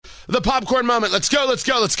The popcorn moment. Let's go.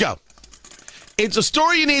 It's a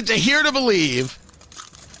story you need to hear to believe.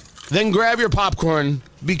 Then grab your popcorn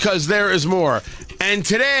because there is more. And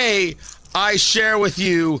today, I share with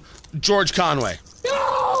you George Conway.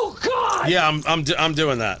 No, God! Yeah, I'm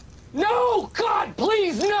doing that. No, God,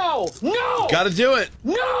 please, no! No! Got to do it.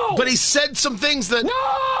 No! But he said some things that... No!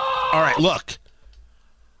 All right, look.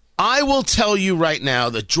 I will tell you right now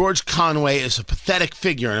that George Conway is a pathetic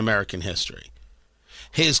figure in American history.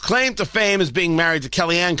 His claim to fame is being married to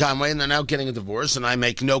Kellyanne Conway, and they're now getting a divorce, and I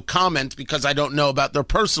make no comment because I don't know about their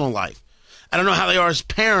personal life. I don't know how they are as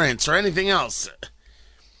parents or anything else.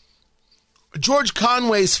 George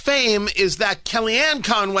Conway's fame is that Kellyanne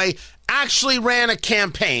Conway actually ran a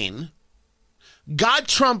campaign, got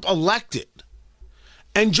Trump elected,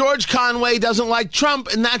 and George Conway doesn't like Trump,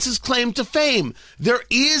 and that's his claim to fame. There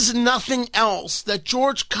is nothing else that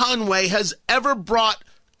George Conway has ever brought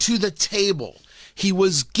to the table. He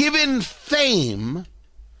was given fame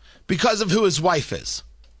because of who his wife is.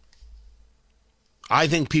 I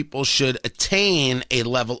think people should attain a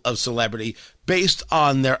level of celebrity based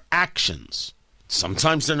on their actions.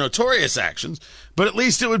 Sometimes they're notorious actions, but at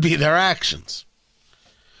least it would be their actions.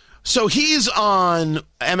 So he's on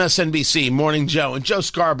MSNBC, Morning Joe, and Joe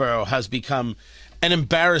Scarborough has become an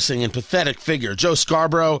embarrassing and pathetic figure. Joe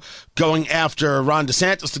Scarborough going after Ron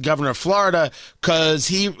DeSantis, the governor of Florida, because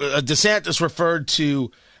DeSantis referred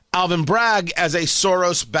to Alvin Bragg as a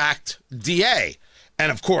Soros-backed DA.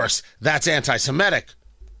 And, of course, that's anti-Semitic.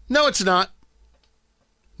 No, it's not.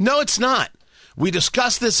 No, it's not. We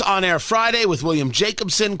discussed this on air Friday with William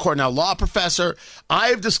Jacobson, Cornell law professor.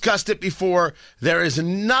 I've discussed it before. There is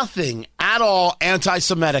nothing at all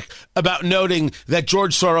anti-Semitic about noting that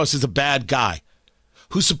George Soros is a bad guy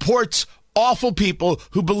who supports awful people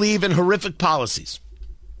who believe in horrific policies.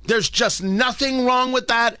 There's just nothing wrong with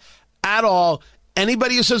that at all.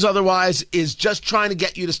 Anybody who says otherwise is just trying to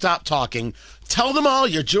get you to stop talking. Tell them all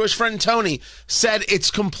your Jewish friend Tony said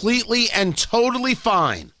it's completely and totally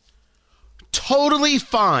fine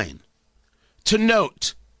to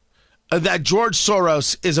note that George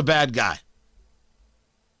Soros is a bad guy.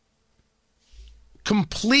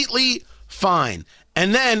 Completely fine.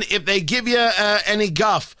 And then if they give you any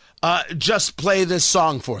guff, just play this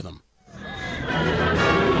song for them. We're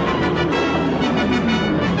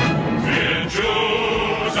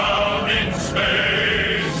Jews out in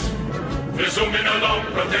space. We're zooming along,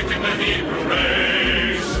 protecting the Hebrew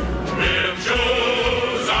race. We're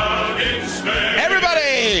Jews out in space.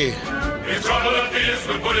 Everybody! If trouble appears,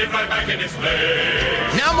 we'll put it right back in its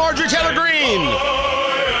place. Now Marjorie Taylor Greene.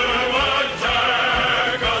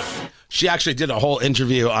 She actually did a whole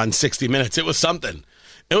interview on 60 Minutes. It was something.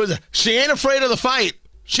 She ain't afraid of the fight.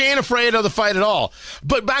 She ain't afraid of the fight at all.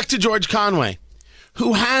 But back to George Conway,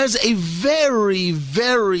 who has a very,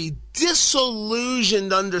 very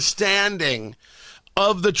disillusioned understanding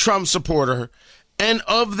of the Trump supporter and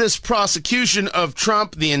of this prosecution of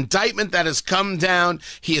Trump, the indictment that has come down.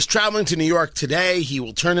 He is traveling to New York today. He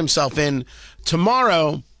will turn himself in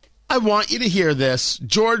tomorrow. I want you to hear this.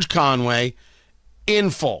 George Conway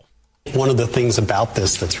in full. One of the things about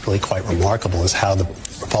this that's really quite remarkable is how the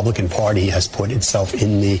Republican Party has put itself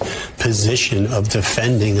in the position of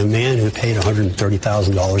defending a man who paid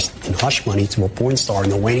 $130,000 in hush money to a porn star in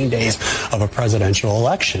the waning days of a presidential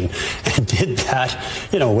election, and did that,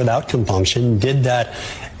 without compunction, did that.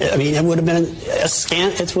 I mean, it would have been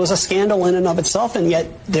it was a scandal in and of itself, and yet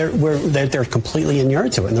they're completely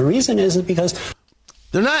inured to it. And the reason is because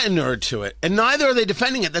they're not inured to it, and neither are they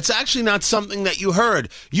defending it. That's actually not something that you heard.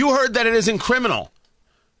 You heard that it isn't criminal.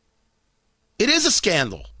 It is a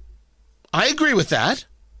scandal. I agree with that.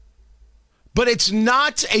 But it's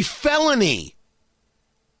not a felony.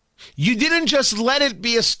 You didn't just let it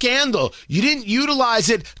be a scandal. You didn't utilize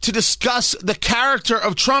it to discuss the character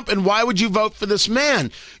of Trump and why would you vote for this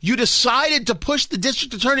man. You decided to push the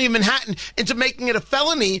district attorney of Manhattan into making it a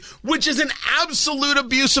felony, which is an absolute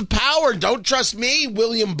abuse of power. Don't trust me.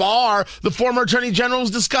 William Barr, the former attorney general,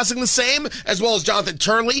 was discussing the same, as well as Jonathan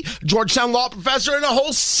Turley, Georgetown law professor, and a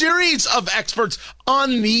whole series of experts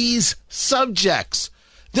on these subjects.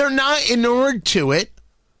 They're not inured to it.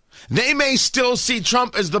 They may still see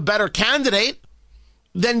Trump as the better candidate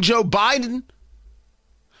than Joe Biden,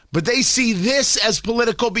 but they see this as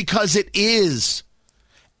political because it is.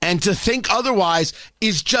 And to think otherwise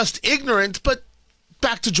is just ignorant. But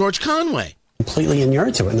back to George Conway. Completely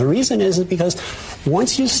inured to it. And the reason is because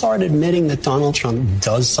once you start admitting that Donald Trump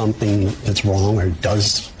does something that's wrong, or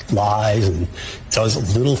does lies and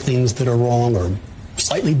does little things that are wrong, or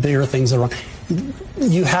slightly bigger things that are wrong,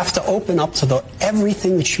 you have to open up to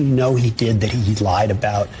everything that you know he did, that he lied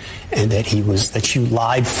about, and that you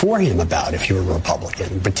lied for him about if you're a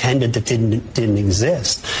Republican, pretended that didn't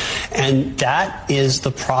exist. And that is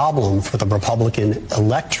the problem for the Republican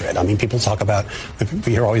electorate. I mean, people talk about,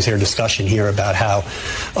 we always hear discussion here about how,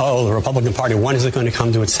 the Republican Party, when is it going to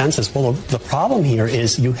come to its senses? Well, the problem here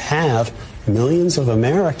is you have millions of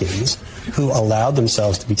Americans who allowed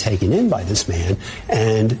themselves to be taken in by this man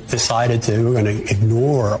and decided we're going to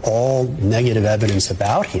ignore all negative evidence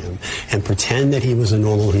about him and pretend that he was a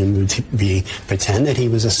normal human being, pretend that he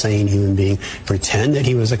was a sane human being, pretend that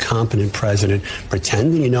he was a competent president,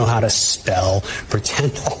 pretend that you know how to spell,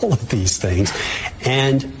 pretend all of these things.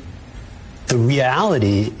 And the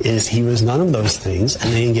reality is he was none of those things,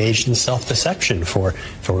 and they engaged in self-deception for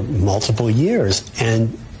multiple years.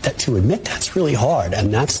 And to admit that's really hard,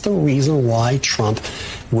 and that's the reason why Trump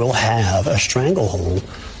will have a stranglehold,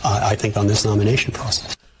 I think, on this nomination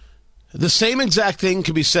process. The same exact thing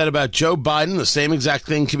can be said about Joe Biden. The same exact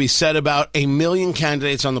thing can be said about a million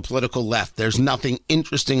candidates on the political left. There's nothing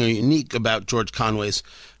interesting or unique about George Conway's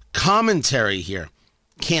commentary here.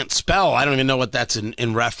 Can't spell. I don't even know what that's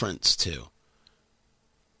in reference to.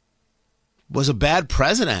 Was a bad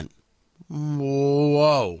president.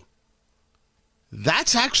 Whoa.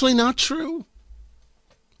 That's actually not true.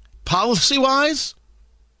 Policy-wise,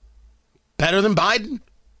 better than Biden.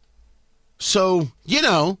 So,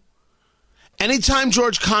 anytime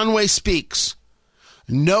George Conway speaks,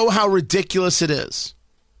 know how ridiculous it is.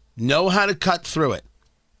 Know how to cut through it.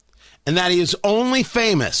 And that he is only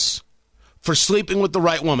famous for sleeping with the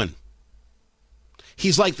right woman.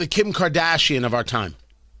 He's like the Kim Kardashian of our time.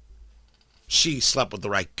 She slept with the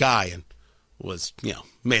right guy and was,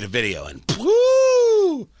 made a video and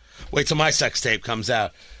woo! Wait till my sex tape comes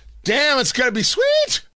out. Damn, it's going to be sweet.